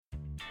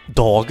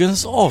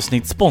Dagens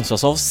avsnitt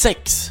sponsras av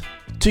sex.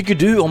 Tycker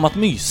du om att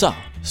mysa?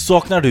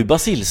 Saknar du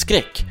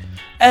basilskräck?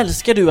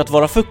 Älskar du att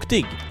vara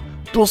fuktig?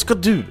 Då ska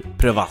du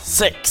pröva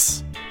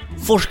sex.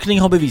 Forskning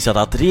har bevisat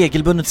att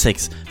regelbundet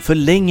sex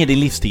förlänger din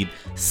livstid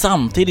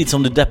samtidigt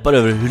som du deppar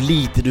över hur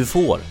lite du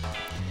får.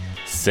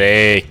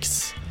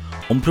 Sex.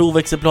 Om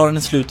provexemplaren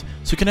är slut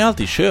så kan jag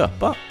alltid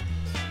köpa.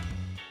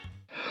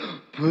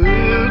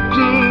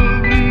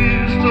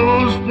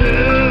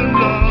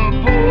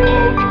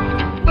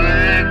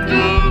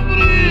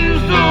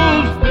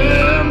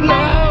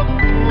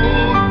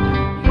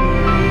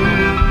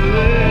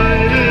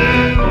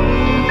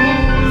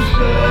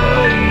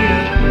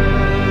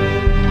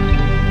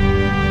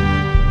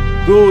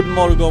 God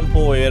morgon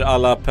på er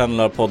alla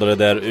pendlarpoddare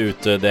där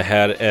ute. Det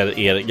här är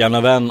er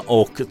gamla vän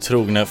och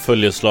trogna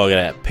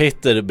följeslagare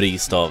Peter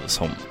Bristav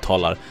som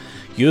talar.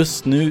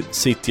 Just nu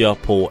sitter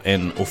jag på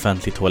en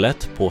offentlig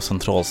toalett på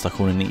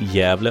centralstationen i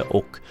Gävle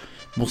och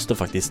måste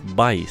faktiskt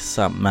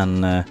bajsa,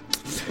 men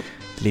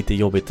lite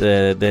jobbigt.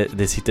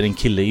 Det sitter en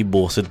kille i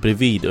båset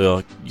bredvid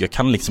och jag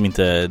kan liksom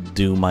inte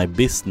do my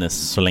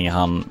business så länge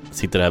han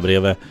sitter där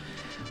bredvid.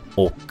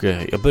 Och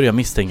jag börjar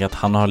misstänka att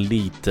han har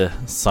lite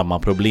samma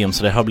problem,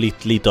 så det har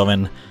blivit lite av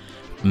en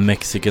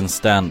Mexican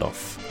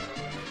standoff.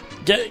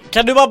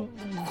 Kan du bara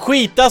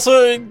skita så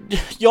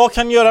jag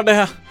kan göra det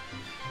här?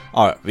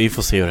 Ja, vi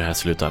får se hur det här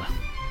slutar.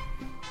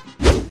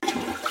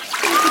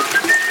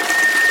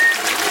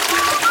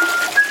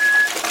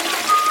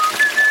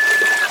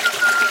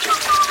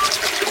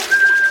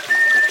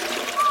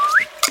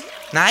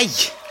 Nej,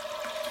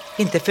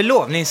 inte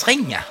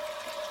förlovningsringa.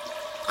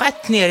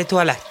 Rätt ner i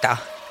toaletten.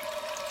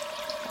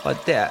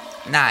 Och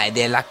nej,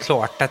 det är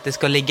klart att det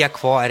ska ligga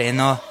kvar in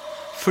och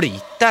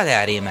flyta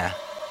där i med.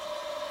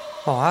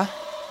 Ja,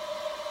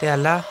 det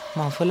är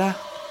man får la.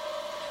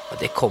 Och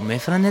det kommer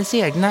från ens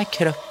egna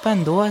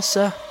kroppen då,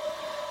 så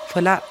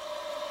får la.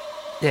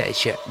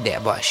 Det är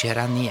bara att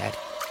köra ner.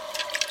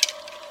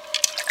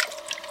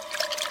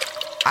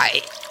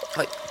 Aj,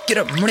 vad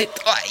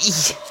grumligt.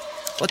 Aj,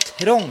 vad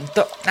trångt.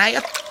 Nej,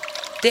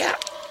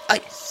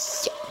 aj,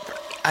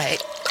 aj,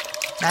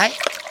 nej,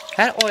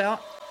 här, ja.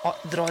 Ja,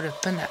 drar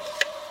upp den där.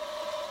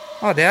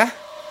 Ja, det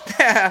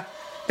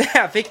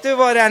här fick du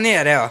vara där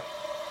nere, ja.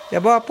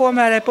 Jag bara på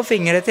med dig på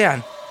fingret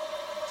igen.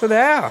 Så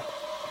där, ja.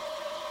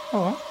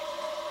 Ja,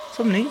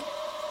 som ny.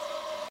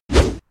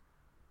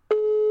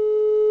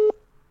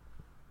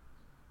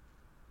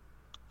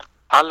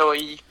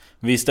 Halloj.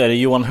 Visst är det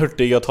Johan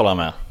Hurtig jag talar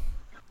med?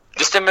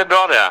 Det stämmer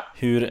bra det.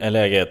 Hur är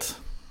läget?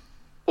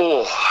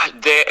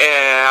 Det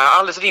är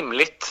alldeles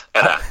rimligt,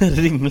 är det.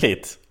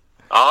 Rimligt?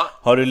 Ja.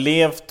 Har du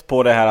levt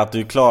på det här att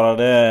du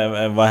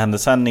klarade, vad hände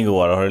sen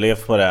igår? Har du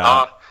levt på det?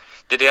 Ja,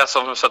 det är det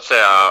som så att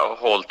säga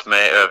hållit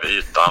mig över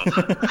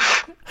ytan.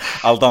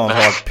 Allt annat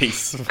har varit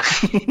piss.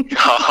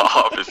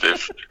 Ja,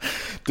 precis.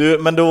 Du,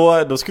 men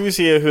då ska vi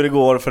se hur det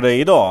går för dig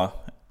idag.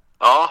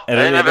 Ja, är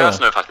jag är nervös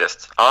nu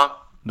faktiskt. Ja.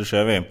 Då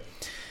kör vi.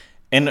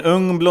 En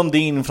ung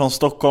blondin från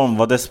Stockholm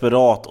var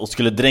desperat och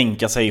skulle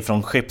dränka sig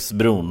från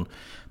Skeppsbron.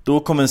 Då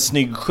kom en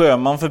snygg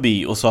sjöman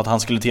förbi och sa att han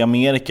skulle till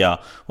Amerika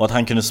och att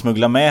han kunde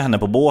smuggla med henne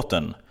på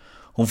båten.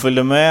 Hon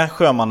följde med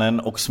sjömannen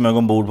och smög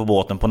ombord på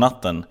båten på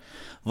natten.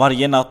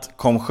 Varje natt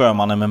kom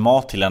sjömannen med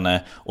mat till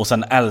henne och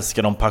sen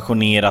älskade de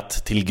passionerat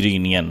till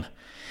gryningen.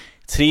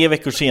 3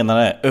 veckor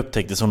senare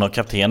upptäcktes hon av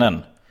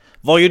kaptenen.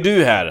 Vad gör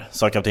du här?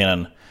 Sa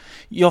kaptenen.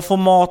 Jag får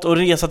mat och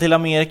resa till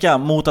Amerika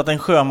mot att en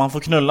sjöman får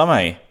knulla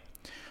mig.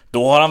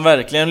 Då har han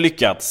verkligen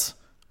lyckats.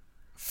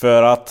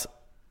 För att...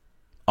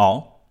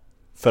 Ja...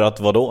 För att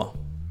vad då?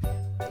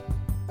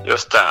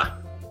 Just det.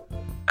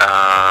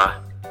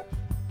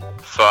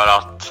 För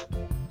att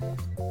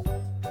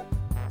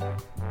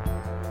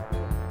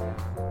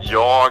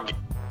jag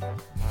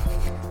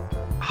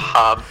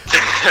hade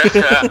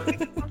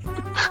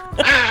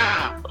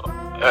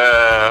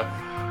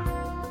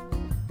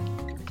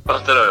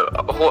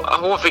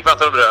hon fick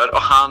vatten och bröd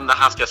och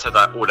han ska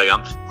sätta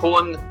ordagrant.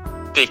 Hon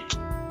fick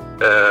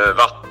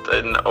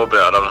vatten och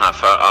bröd av den här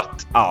för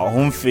att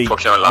hon fick få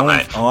knulla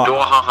mig. Då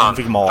har han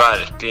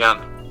verkligen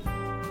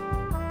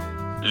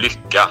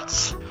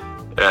lyckats.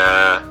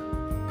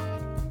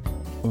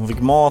 Hon fick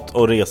mat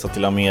och resa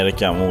till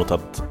Amerika mot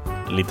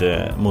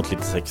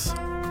lite sex.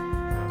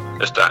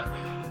 Just det.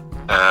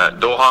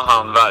 Då har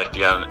han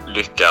verkligen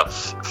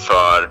lyckats,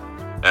 för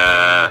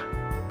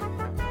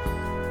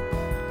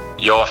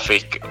jag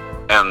fick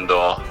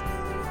ändå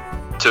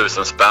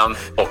 1000 spänn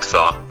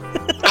också.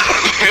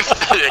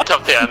 Säger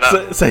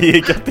kaptenen.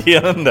 Säger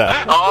kaptenen där?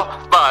 Ja,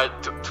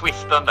 bara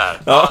twisten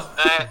där. Ja.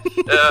 Nej,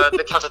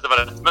 det kanske inte var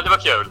det, men det var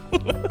kul.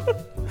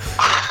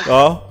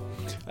 Ja.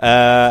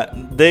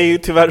 Det är ju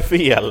tyvärr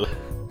fel.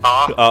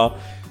 Ja.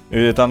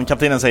 Utan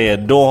kaptenen säger,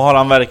 då har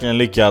han verkligen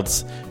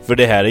lyckats. För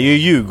det här är ju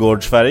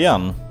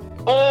Djurgårdsfärjan.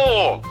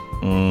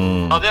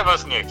 Ja, det var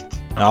snyggt.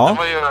 Ja. Det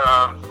var ju...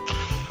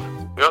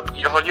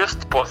 Jag har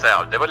just på att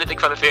säga, det var lite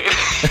kvalitet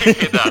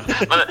där.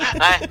 Men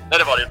nej,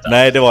 det var det inte.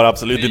 Nej, det var det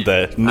absolut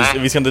inte. Nej.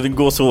 Vi ska inte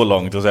gå så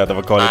långt och säga att det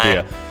var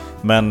kvalitet.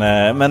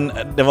 Men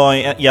det var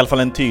i alla fall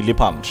en tydlig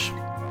punch.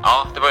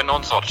 Ja, det var ju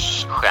någon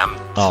sorts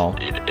skämt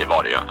i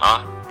var det ju. Ja.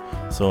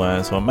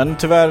 Så. Men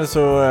tyvärr så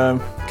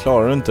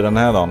klarar du inte den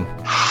här dagen.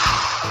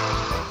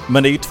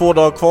 Men det är ju 2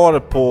 dagar kvar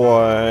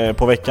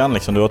på veckan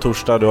liksom. Du har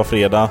torsdag, du har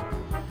fredag.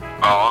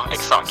 Ja,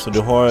 exakt. Så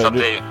du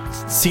har...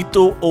 Sitt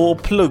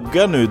och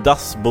plugga nu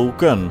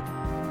dassboken.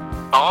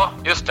 Ja,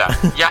 just det.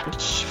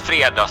 Gerts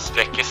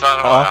fredagsfräckisar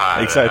har jag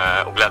här exakt.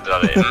 Och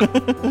bläddrar i.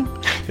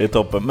 Det är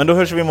toppen. Men då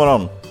hörs vi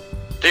imorgon.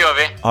 Det gör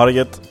vi. Ha det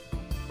gött.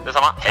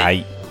 Detsamma.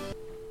 Hej.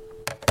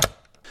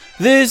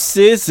 This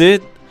is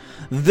it.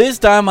 This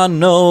time I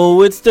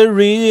know it's the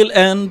real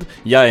end.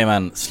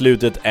 Jajamän,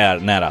 slutet är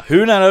nära.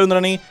 Hur nära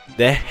undrar ni?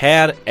 Det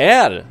här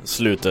är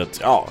slutet.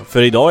 Ja,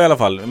 för idag i alla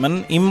fall.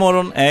 Men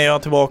imorgon är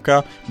jag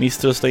tillbaka.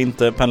 Misströsta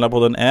inte,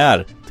 Pendlarpodden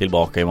är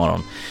tillbaka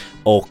imorgon.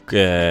 Och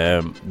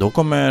då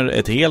kommer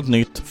ett helt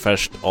nytt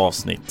färskt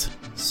avsnitt.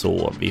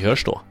 Så vi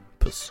hörs då.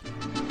 Puss.